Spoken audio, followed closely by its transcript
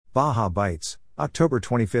Baja Bites, October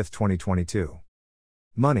 25, 2022.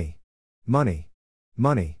 Money. Money.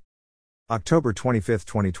 Money. October 25,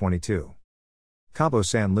 2022. Cabo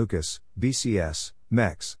San Lucas, BCS,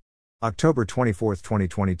 Mex. October 24,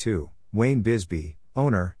 2022, Wayne Bisbee,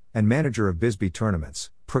 owner and manager of Bisbee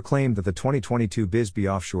Tournaments, proclaimed that the 2022 Bisbee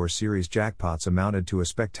Offshore Series jackpots amounted to a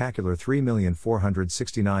spectacular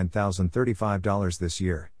 $3,469,035 this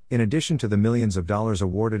year, in addition to the millions of dollars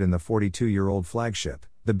awarded in the 42-year-old flagship,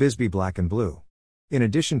 the Bisbee Black and Blue. In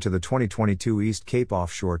addition to the 2022 East Cape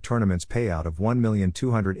Offshore Tournament's payout of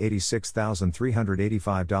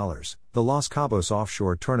 $1,286,385, the Los Cabos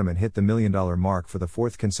Offshore Tournament hit the $1 million mark for the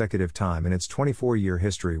fourth consecutive time in its 24-year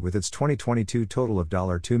history with its 2022 total of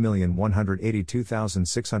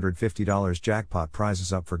 $2,182,650 jackpot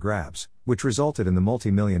prizes up for grabs, which resulted in the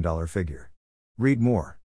multi-million-dollar figure. Read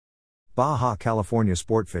more. Baja California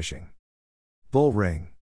Sport Fishing. Bull Ring.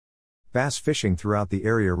 Bass fishing throughout the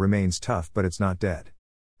area remains tough, but it's not dead.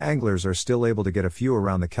 Anglers are still able to get a few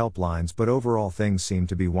around the kelp lines, but overall things seem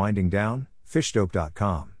to be winding down.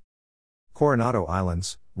 Fishdope.com. Coronado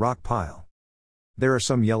Islands, Rock Pile. There are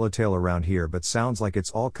some yellowtail around here, but sounds like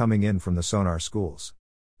it's all coming in from the sonar schools.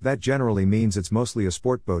 That generally means it's mostly a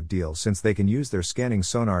sport boat deal, since they can use their scanning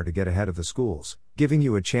sonar to get ahead of the schools, giving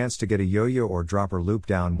you a chance to get a yo-yo or dropper loop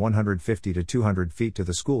down 150 to 200 feet to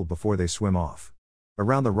the school before they swim off.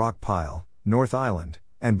 Around the Rock Pile, North Island,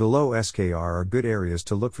 and below SKR are good areas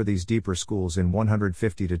to look for these deeper schools in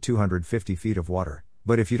 150 to 250 feet of water,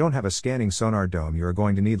 but if you don't have a scanning sonar dome, you are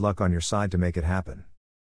going to need luck on your side to make it happen.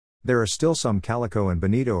 There are still some calico and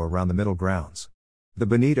bonito around the middle grounds. The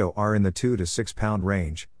bonito are in the 2 to 6 pound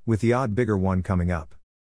range, with the odd bigger one coming up.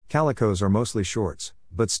 Calicos are mostly shorts,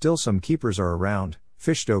 but still some keepers are around.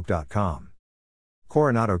 Fishdope.com.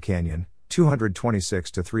 Coronado Canyon, 226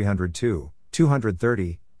 to 302,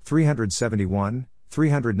 230, 371,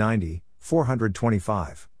 390,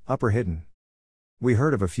 425, Upper Hidden. We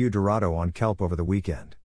heard of a few Dorado on kelp over the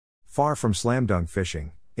weekend. Far from slam dunk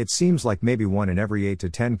fishing, it seems like maybe 1 in every 8 to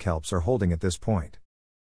 10 kelps are holding at this point.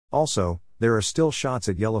 Also, there are still shots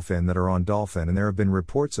at yellowfin that are on dolphin, and there have been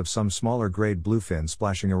reports of some smaller grade bluefin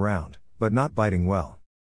splashing around, but not biting well.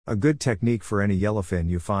 A good technique for any yellowfin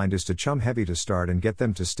you find is to chum heavy to start and get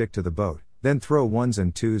them to stick to the boat, then throw 1s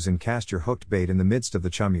and 2s and cast your hooked bait in the midst of the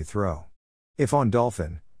chum you throw. If on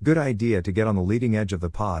dolphin, good idea to get on the leading edge of the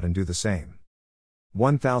pod and do the same.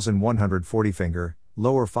 1140 finger,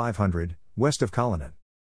 lower 500, west of Collinet.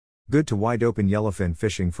 Good to wide open yellowfin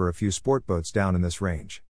fishing for a few sport boats down in this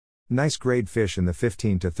range. Nice grade fish in the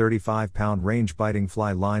 15 to 35 pound range, biting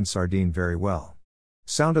fly line sardine very well.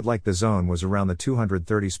 Sounded like the zone was around the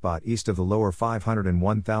 230 spot east of the lower 500 and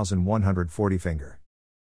 1140 finger.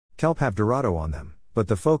 Kelp have Dorado on them, but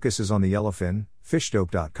the focus is on the yellowfin.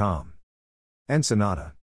 Fishdope.com.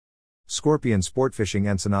 Ensenada. Scorpion Sport Fishing,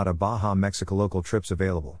 Ensenada, Baja, Mexico. Local trips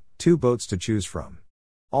available, 2 boats to choose from.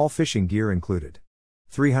 All fishing gear included.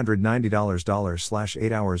 $390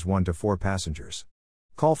 8 hours 1 to 4 passengers.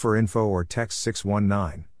 Call for info or text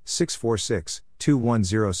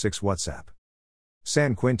 619-646-2106 WhatsApp.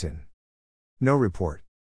 San Quintin. No report.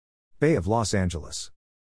 Bay of Los Angeles.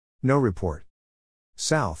 No report.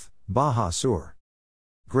 South, Baja Sur.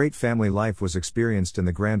 Great family life was experienced in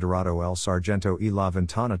the Gran Dorado El Sargento y La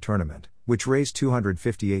Ventana tournament, which raised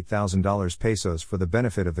 $258,000 pesos for the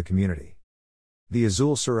benefit of the community. The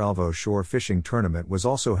Azul Sur Alvo Shore Fishing Tournament was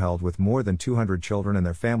also held with more than 200 children and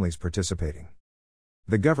their families participating.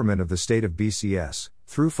 The government of the state of BCS,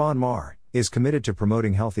 through FONMAR, is committed to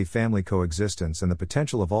promoting healthy family coexistence and the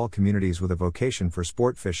potential of all communities with a vocation for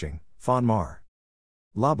sport fishing. FONMAR.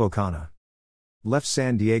 La Bocana. Left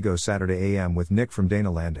San Diego Saturday AM with Nick from Dana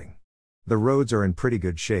Landing. The roads are in pretty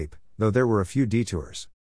good shape, though there were a few detours.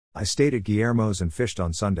 I stayed at Guillermo's and fished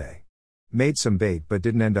on Sunday. Made some bait but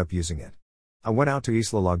didn't end up using it. I went out to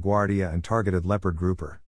Isla La Guardia and targeted leopard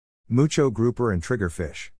grouper. Mucho grouper and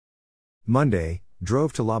triggerfish. Monday,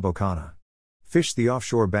 drove to La Bocana. Fished the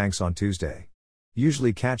offshore banks on Tuesday.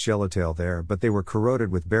 Usually catch yellowtail there, but they were corroded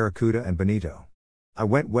with barracuda and bonito. I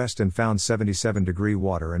went west and found 77-degree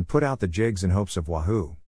water and put out the jigs in hopes of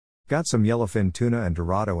wahoo. Got some yellowfin tuna and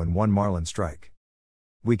Dorado and 1 marlin strike.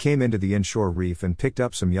 We came into the inshore reef and picked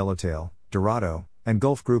up some yellowtail, Dorado, and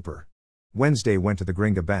Gulf grouper. Wednesday went to the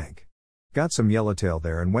Gringa Bank. Got some yellowtail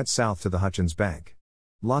there and went south to the Hutchins Bank.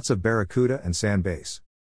 Lots of barracuda and sand bass.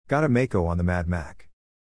 Got a mako on the Mad Mac.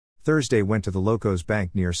 Thursday went to the Locos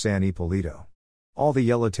Bank near San Hipólito. All the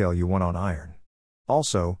yellowtail you want on iron.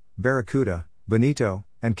 Also, barracuda, bonito,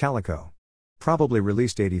 and calico. Probably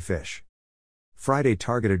released 80 fish. Friday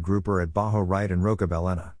targeted grouper at Bajo Right and Roca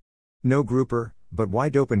Belena. No grouper, but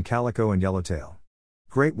wide open calico and yellowtail.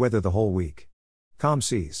 Great weather the whole week. Calm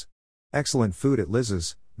seas. Excellent food at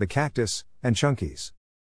Liz's, the Cactus, and Chunky's.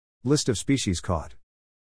 List of species caught: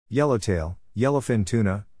 yellowtail, yellowfin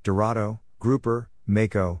tuna, dorado, grouper,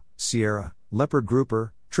 mako, sierra, leopard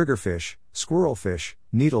grouper, triggerfish, squirrelfish,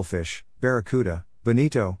 needlefish, barracuda,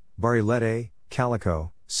 bonito, barrilete,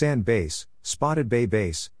 calico, sand bass, spotted bay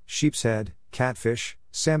bass, sheepshead, catfish,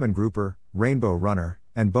 salmon grouper, rainbow runner,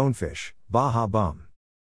 and bonefish, Baja bum.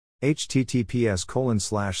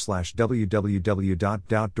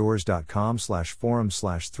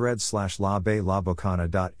 https://www.doutdoors.com/forum/thread/la bay la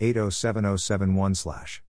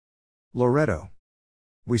bocana.8070771/ Loreto.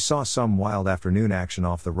 We saw some wild afternoon action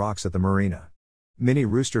off the rocks at the marina. Mini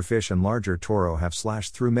roosterfish and larger toro have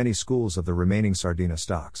slashed through many schools of the remaining sardina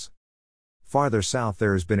stocks. Farther south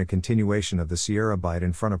there has been a continuation of the Sierra bite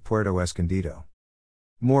in front of Puerto Escondido.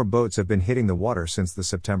 More boats have been hitting the water since the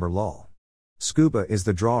September lull. Scuba is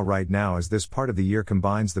the draw right now as this part of the year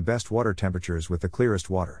combines the best water temperatures with the clearest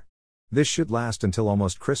water. This should last until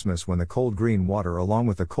almost Christmas when the cold green water along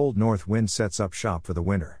with the cold north wind sets up shop for the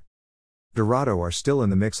winter. Dorado are still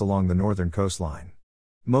in the mix along the northern coastline.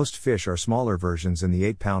 Most fish are smaller versions in the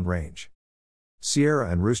 8-pound range.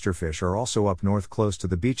 Sierra and roosterfish are also up north close to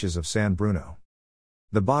the beaches of San Bruno.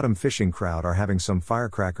 The bottom fishing crowd are having some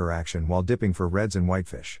firecracker action while dipping for reds and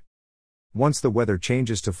whitefish. Once the weather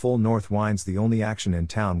changes to full north winds, the only action in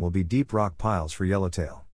town will be deep rock piles for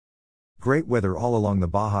yellowtail. Great weather all along the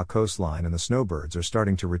Baja coastline and the snowbirds are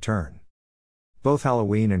starting to return. Both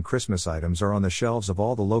Halloween and Christmas items are on the shelves of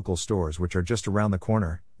all the local stores which are just around the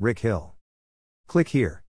corner. Rick Hill. Click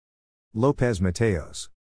here. Lopez Mateos.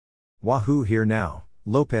 Wahoo here now,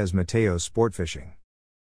 Lopez Mateos Sport Fishing.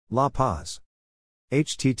 La Paz.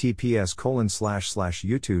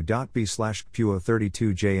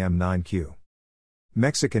 https://youtube.b/puo32jm9q.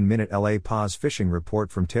 Mexican Minute La Paz Fishing Report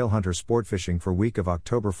from Tailhunter Sport Fishing for week of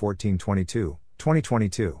October 14,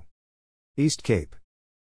 2022. East Cape.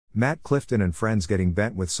 Matt Clifton and friends getting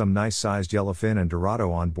bent with some nice sized yellowfin and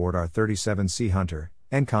dorado on board our 37C Hunter,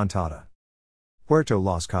 Encantada. Puerto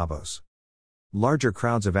Los Cabos. Larger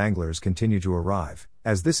crowds of anglers continue to arrive,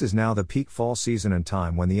 as this is now the peak fall season and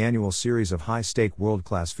time when the annual series of high-stake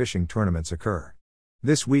world-class fishing tournaments occur.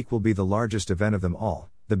 This week will be the largest event of them all,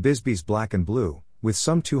 the Bisbee's Black and Blue, with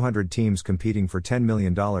some 200 teams competing for $10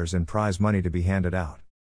 million in prize money to be handed out.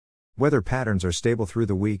 Weather patterns are stable through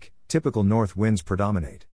the week, typical north winds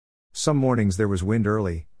predominate. Some mornings there was wind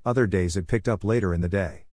early, other days it picked up later in the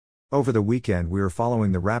day. Over the weekend we were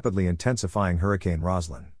following the rapidly intensifying Hurricane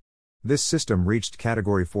Roslyn. This system reached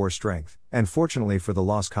Category 4 strength, and fortunately for the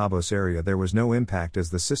Los Cabos area there was no impact as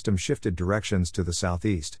the system shifted directions to the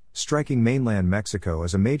southeast, striking mainland Mexico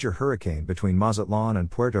as a major hurricane between Mazatlan and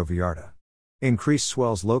Puerto Vallarta. Increased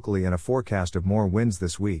swells locally and a forecast of more winds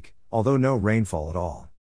this week, although no rainfall at all.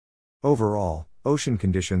 Overall, ocean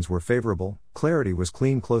conditions were favorable, clarity was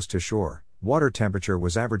clean close to shore, water temperature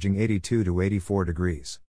was averaging 82 to 84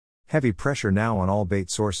 degrees. Heavy pressure now on all bait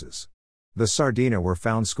sources. The sardina were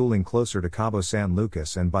found schooling closer to Cabo San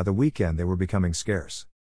Lucas and by the weekend they were becoming scarce.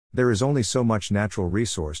 There is only so much natural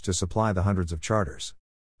resource to supply the hundreds of charters.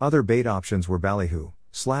 Other bait options were ballyhoo,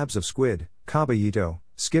 slabs of squid, caballito,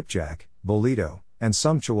 skipjack, bolito, and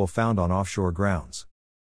some chewel found on offshore grounds.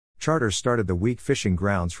 Charters started the week fishing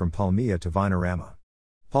grounds from Palmilla to Vinarama.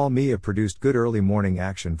 Palmilla produced good early morning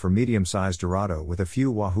action for medium-sized dorado with a few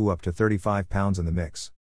wahoo up to 35 pounds in the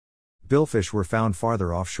mix. Billfish were found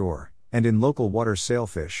farther offshore, and in local waters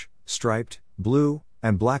sailfish, striped, blue,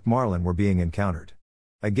 and black marlin were being encountered.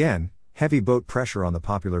 Again, heavy boat pressure on the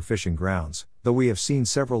popular fishing grounds, though we have seen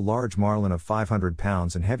several large marlin of 500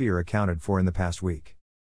 pounds and heavier accounted for in the past week.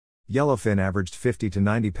 Yellowfin averaged 50 to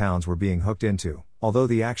 90 pounds were being hooked into, although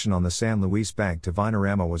the action on the San Luis bank to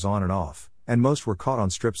Vinarama was on and off, and most were caught on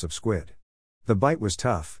strips of squid. The bite was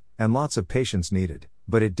tough, and lots of patience needed,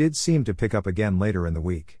 but it did seem to pick up again later in the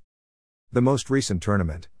week. The most recent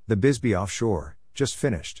tournament, the Bisbee Offshore, just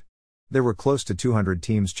finished. There were close to 200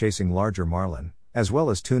 teams chasing larger marlin, as well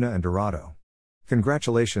as tuna and dorado.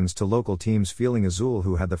 Congratulations to local teams Feeling Azul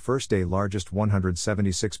who had the first day largest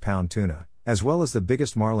 176-pound tuna, as well as the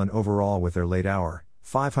biggest marlin overall with their late hour,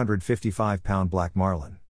 555-pound black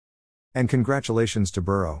marlin. And congratulations to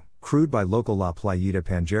Burro, crewed by local La Playita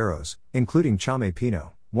Pangeros, including Chame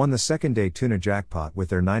Pino, won the second day tuna jackpot with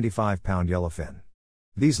their 95-pound yellowfin.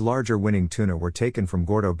 These larger winning tuna were taken from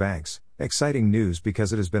Gordo Banks, exciting news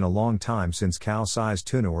because it has been a long time since cow-sized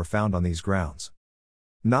tuna were found on these grounds.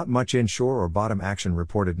 Not much inshore or bottom action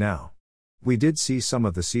reported now. We did see some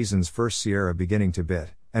of the season's first Sierra beginning to bit,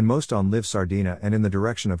 and most on Live Sardina and in the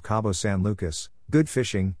direction of Cabo San Lucas, good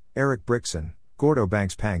fishing, Eric Brixon, Gordo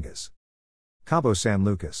Banks Pangas. Cabo San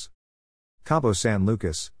Lucas. Cabo San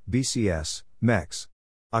Lucas, BCS, MEX.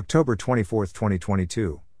 October 24,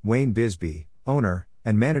 2022, Wayne Bisbee, owner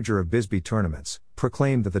and manager of Bisbee Tournaments,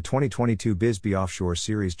 proclaimed that the 2022 Bisbee Offshore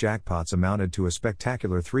Series jackpots amounted to a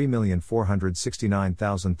spectacular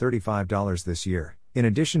 $3,469,035 this year, in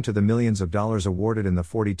addition to the millions of dollars awarded in the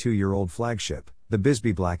 42-year-old flagship, the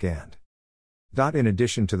Bisbee Black and. In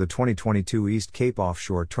addition to the 2022 East Cape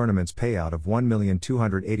Offshore Tournament's payout of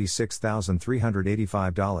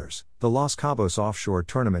 $1,286,385, the Los Cabos Offshore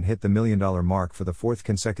Tournament hit the $1 million mark for the fourth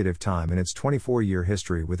consecutive time in its 24-year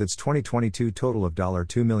history with its 2022 total of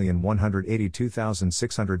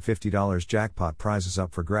 $2,182,650 jackpot prizes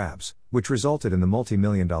up for grabs, which resulted in the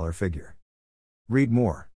multi-million-dollar figure. Read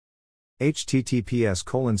more.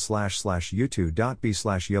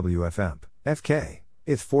 https://youtube.b/wfmp. FK.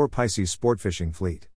 ITH4 Pisces Sport Fishing Fleet.